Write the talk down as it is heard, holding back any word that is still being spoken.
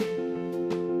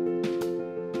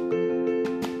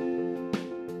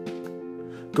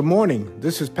Good morning.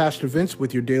 This is Pastor Vince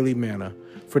with your Daily Manna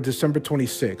for December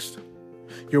 26th.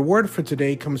 Your word for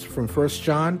today comes from 1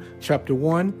 John chapter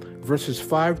 1, verses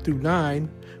 5 through 9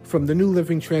 from the New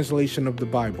Living Translation of the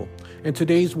Bible. And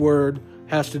today's word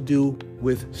has to do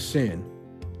with sin.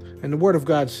 And the word of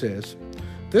God says,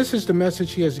 "This is the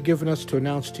message he has given us to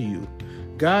announce to you.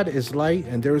 God is light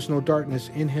and there is no darkness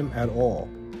in him at all.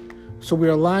 So we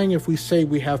are lying if we say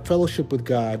we have fellowship with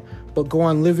God, but go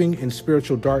on living in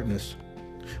spiritual darkness.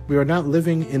 We are not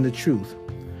living in the truth.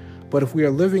 But if we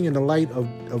are living in the light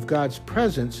of God's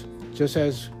presence, just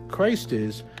as Christ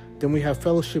is, then we have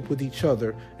fellowship with each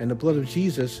other, and the blood of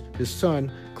Jesus, his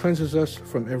Son, cleanses us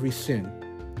from every sin.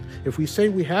 If we say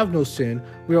we have no sin,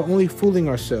 we are only fooling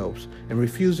ourselves and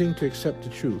refusing to accept the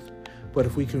truth. But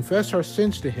if we confess our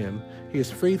sins to him, he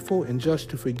is faithful and just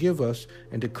to forgive us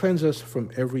and to cleanse us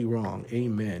from every wrong."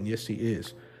 Amen. Yes, he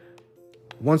is.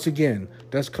 Once again,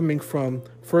 that's coming from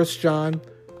 1 John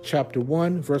chapter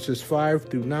 1, verses 5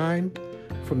 through 9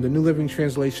 from the New Living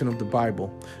Translation of the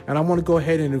Bible. And I want to go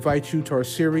ahead and invite you to our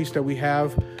series that we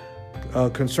have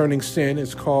concerning sin.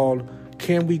 It's called,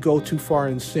 "Can We Go Too Far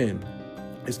in Sin?"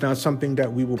 It's not something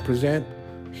that we will present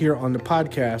here on the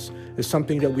podcast. It's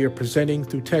something that we are presenting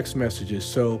through text messages.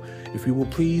 So if you will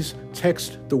please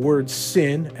text the word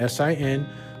sin, S-I-N,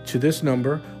 to this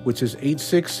number, which is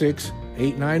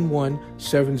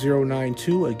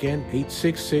 866-891-7092. Again,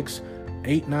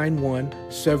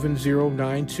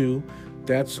 866-891-7092.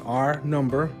 That's our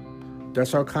number.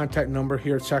 That's our contact number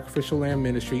here at Sacrificial Lamb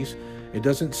Ministries. It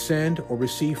doesn't send or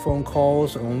receive phone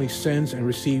calls. It only sends and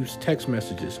receives text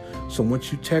messages. So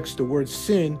once you text the word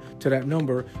sin to that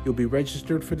number, you'll be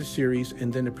registered for the series,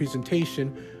 and then the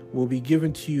presentation will be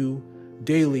given to you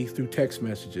daily through text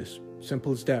messages.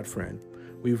 Simple as that, friend.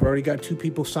 We've already got two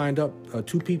people signed up,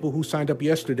 two people who signed up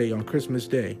yesterday on Christmas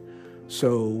Day.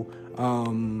 So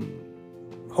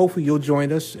hopefully you'll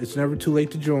join us. It's never too late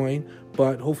to join,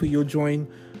 but hopefully you'll join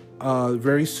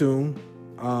very soon.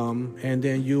 And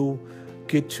then you'll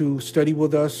get to study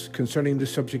with us concerning the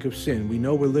subject of sin. We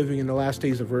know we're living in the last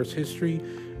days of Earth's history,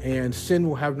 and sin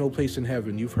will have no place in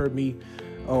heaven. You've heard me,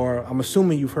 or I'm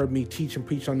assuming you've heard me teach and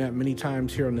preach on that many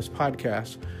times here on this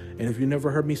podcast. And if you never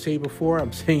heard me say before,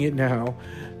 I'm saying it now,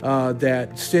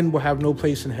 that sin will have no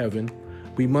place in heaven.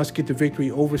 We must get the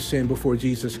victory over sin before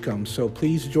Jesus comes. So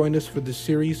please join us for this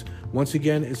series. Once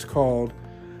again, it's called,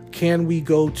 "Can We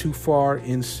Go Too Far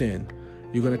in Sin?"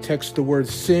 You're going to text the word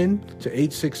sin to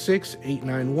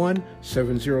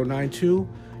 866-891-7092.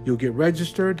 You'll get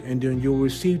registered, and then you'll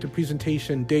receive the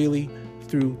presentation daily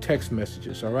through text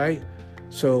messages, all right?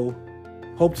 So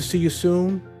hope to see you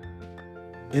soon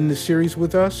in the series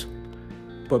with us,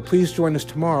 but please join us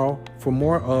tomorrow for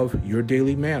more of your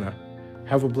Daily Manna.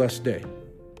 Have a blessed day.